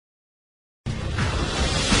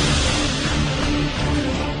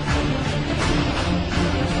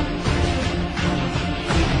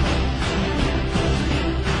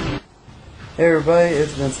Hey everybody,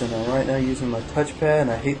 it's Vincent. I'm right now using my touchpad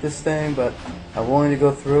and I hate this thing, but I'm willing to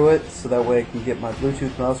go through it so that way I can get my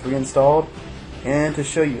Bluetooth mouse reinstalled and to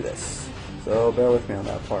show you this. So bear with me on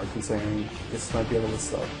that part, considering this might be a little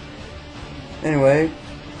slow. Anyway,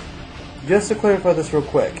 just to clarify this real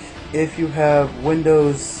quick, if you have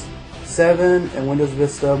Windows 7 and Windows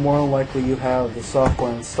Vista, more than likely you have the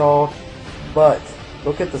software installed, but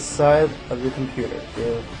look at the side of your computer,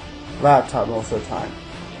 your laptop most of the time.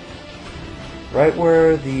 Right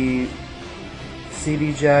where the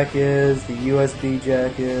CD jack is, the USB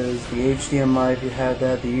jack is, the HDMI if you have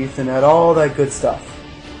that, the Ethernet, all that good stuff.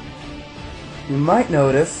 You might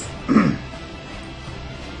notice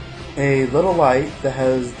a little light that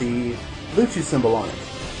has the Bluetooth symbol on it.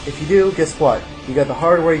 If you do, guess what? You got the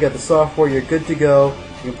hardware, you got the software, you're good to go.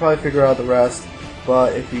 You can probably figure out the rest,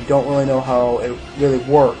 but if you don't really know how it really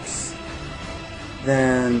works,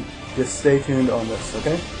 then just stay tuned on this,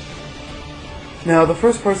 okay? Now, the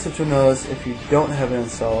first part that you'll notice if you don't have it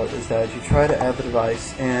installed is that you try to add the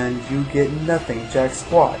device and you get nothing, jack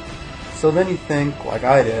squat. So then you think, like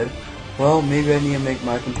I did, well, maybe I need to make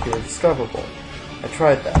my computer discoverable. I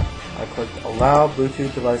tried that. I clicked Allow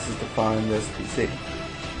Bluetooth Devices to find this PC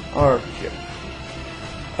or computer.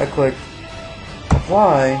 I clicked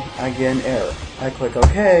Apply, I get an error. I click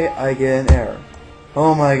OK, I get an error.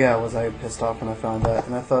 Oh my god, was I pissed off when I found that,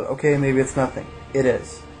 and I thought, okay, maybe it's nothing. It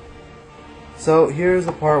is. So here's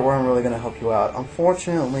the part where I'm really going to help you out.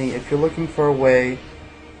 Unfortunately, if you're looking for a way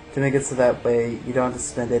to make it so that way you don't have to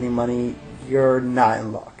spend any money, you're not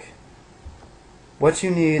in luck. What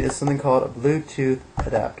you need is something called a Bluetooth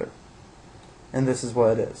adapter. And this is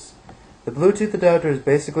what it is. The Bluetooth adapter is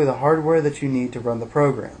basically the hardware that you need to run the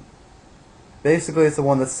program. Basically, it's the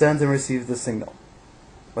one that sends and receives the signal.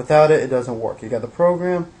 Without it, it doesn't work. You got the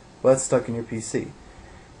program, but it's stuck in your PC.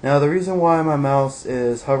 Now, the reason why my mouse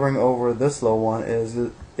is hovering over this low one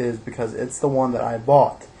is because it's the one that I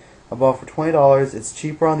bought. I bought for $20. It's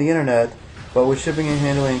cheaper on the internet, but with shipping and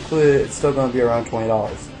handling included, it's still going to be around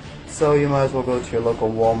 $20. So you might as well go to your local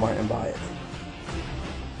Walmart and buy it.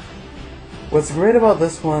 What's great about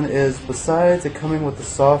this one is, besides it coming with the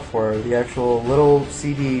software, the actual little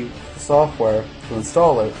CD software to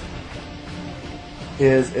install it,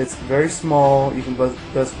 is it's very small. You can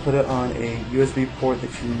just put it on a USB port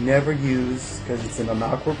that you never use because it's in an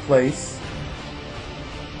awkward place.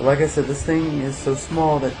 But like I said, this thing is so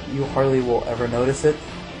small that you hardly will ever notice it,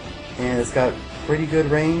 and it's got pretty good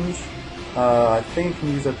range. I think it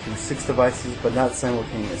can use up to 6 devices, but not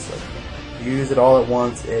simultaneously. If you use it all at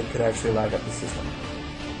once, it could actually lag up the system.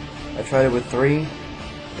 I tried it with 3,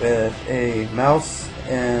 with a mouse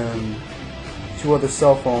and 2 other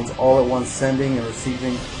cell phones all at once, sending and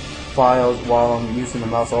receiving files while I'm using the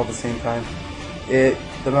mouse all at the same time. The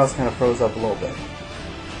mouse kind of froze up a little bit.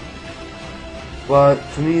 But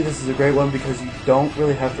to me, this is a great one because you don't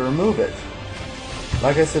really have to remove it.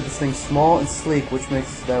 Like I said, this thing's small and sleek, which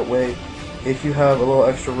makes it that way if you have a little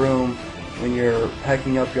extra room when you're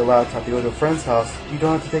packing up your laptop to go to a friend's house, you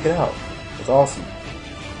don't have to take it out. It's awesome.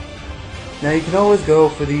 Now, you can always go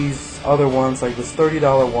for these other ones, like this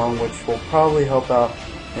 $30 one, which will probably help out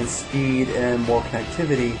in speed and more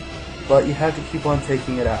connectivity, but you have to keep on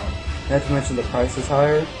taking it out. Not to mention the price is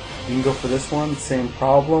higher. You can go for this one, same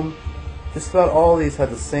problem. Just about all of these have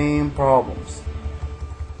the same problems.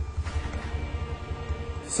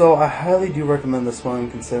 So I highly do recommend this one,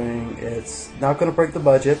 considering it's not going to break the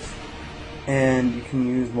budget, and you can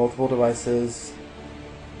use multiple devices.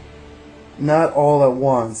 Not all at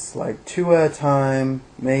once, like 2 at a time,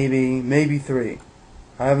 maybe 3.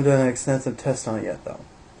 I haven't done an extensive test on it yet though.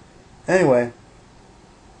 Anyway,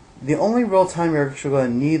 the only real time you're actually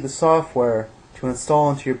going to need the software to install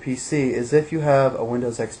into your PC is if you have a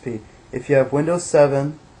Windows XP. If you have Windows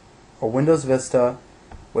 7 or Windows Vista,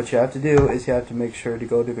 what you have to do is you have to make sure to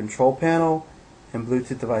go to Control Panel and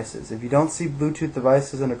Bluetooth Devices. If you don't see Bluetooth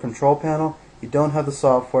Devices under Control Panel, you don't have the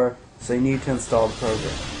software, so you need to install the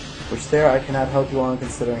program. Which there I cannot help you on,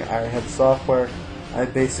 considering I already have the software. I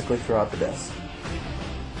basically threw out the disk.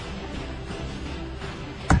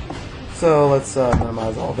 So let's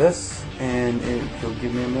minimize all this, and if you'll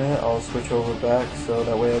give me a minute, I'll switch over back so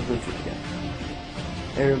that way I have Bluetooth again.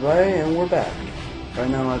 Hey everybody, and we're back. Right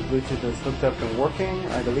now my Bluetooth is hooked up and working.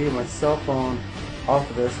 I deleted my cell phone off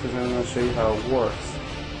of this because I'm going to show you how it works.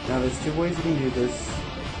 Now there's 2 ways you can do this.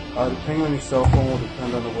 Depending on your cell phone will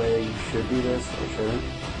depend on the way you should do this or shouldn't.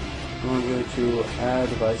 I'm going to go to Add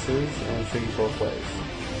Devices and show you both ways.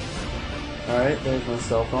 Alright, there's my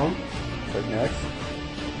cell phone. Click Next.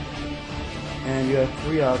 And you have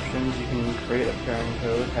 3 options. You can create a pairing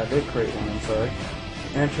code, have it create one, I'm sorry.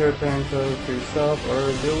 enter a pairing code for yourself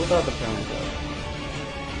or do it without the pairing code.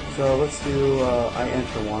 So let's do I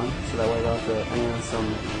enter one, so that way I don't have to enter in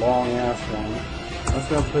some long ass one. I'm just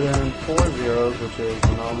going to put in 4 zeros, which is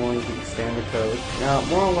normally the standard code. Now,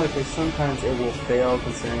 more than likely, sometimes it will fail,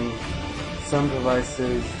 considering some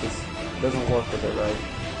devices just doesn't work with it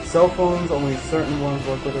right. Cell phones, only certain ones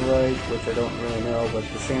work with it right, which I don't really know, but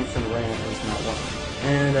the Samsung RAM is not one.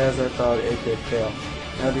 And as I thought, it did fail.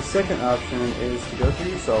 Now, the second option is to go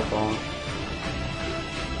through your cell phone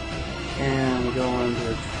and go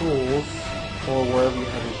under Tools, or wherever you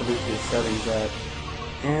have your Bluetooth settings at,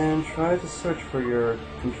 and try to search for your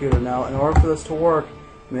computer. Now, in order for this to work,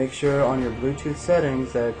 make sure on your Bluetooth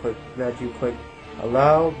settings that you click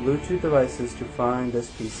Allow Bluetooth devices to find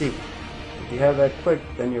this PC. If you have that clicked,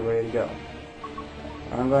 then you're ready to go.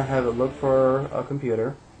 I'm going to have it look for a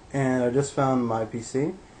computer, and I just found my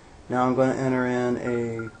PC. Now I'm going to enter in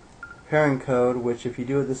a pairing code, which if you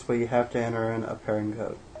do it this way, you have to enter in a pairing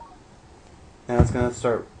code. Now it's going to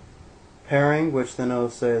start pairing, which then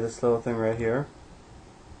it'll say this little thing right here.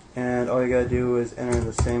 And all you gotta do is enter in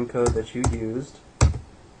the same code that you used,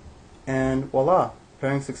 and voila,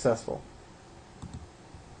 pairing successful.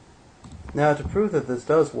 Now to prove that this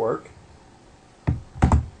does work,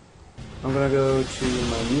 I'm gonna go to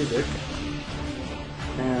my music,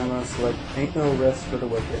 and I'm gonna select Ain't No Rest for the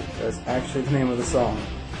Wicked. That's actually the name of the song.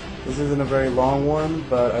 This isn't a very long one,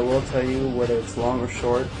 but I will tell you, whether it's long or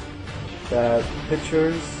short, that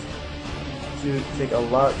pictures do take a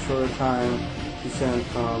lot shorter time to send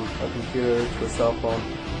from a computer to a cell phone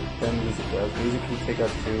than music does. Music can take up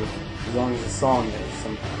to as long as a song is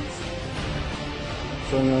sometimes.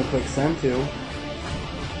 So I'm going to click Send to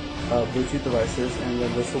Bluetooth devices, and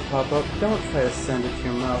then this will pop up. Don't try to send it to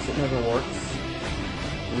your mouse, it never works.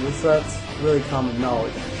 And that's really common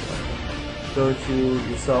knowledge. Go to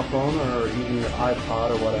your cell phone or even your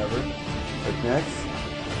iPod or whatever. Click Next.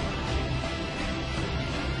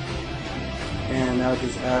 And now it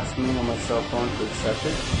just asks me on my cell phone to accept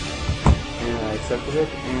it. And I accepted it.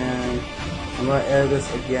 And I'm going to edit this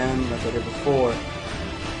again like I did before,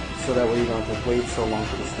 so that way you don't have to wait so long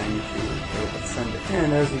for this thing to send it.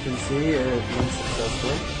 And as you can see, it went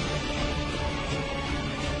successfully.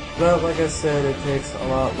 But like I said, it takes a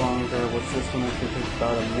lot longer, which this one I think takes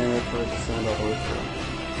about a minute for it to send all the way through.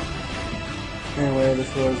 Anyway, this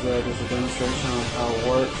was just a demonstration on how it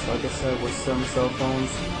works. Like I said, with some cell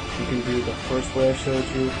phones, you can do the first way I showed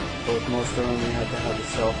you, but with most of them, you have to have the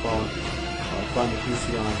cell phone find the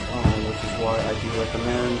PC on its own, which is why I do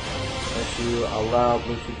recommend that you allow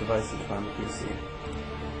Bluetooth devices to find the PC.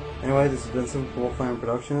 Anyway, this has been Simple Wolf Flame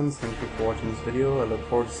Productions. Thank you for watching this video. I look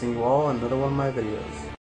forward to seeing you all in another one of my videos.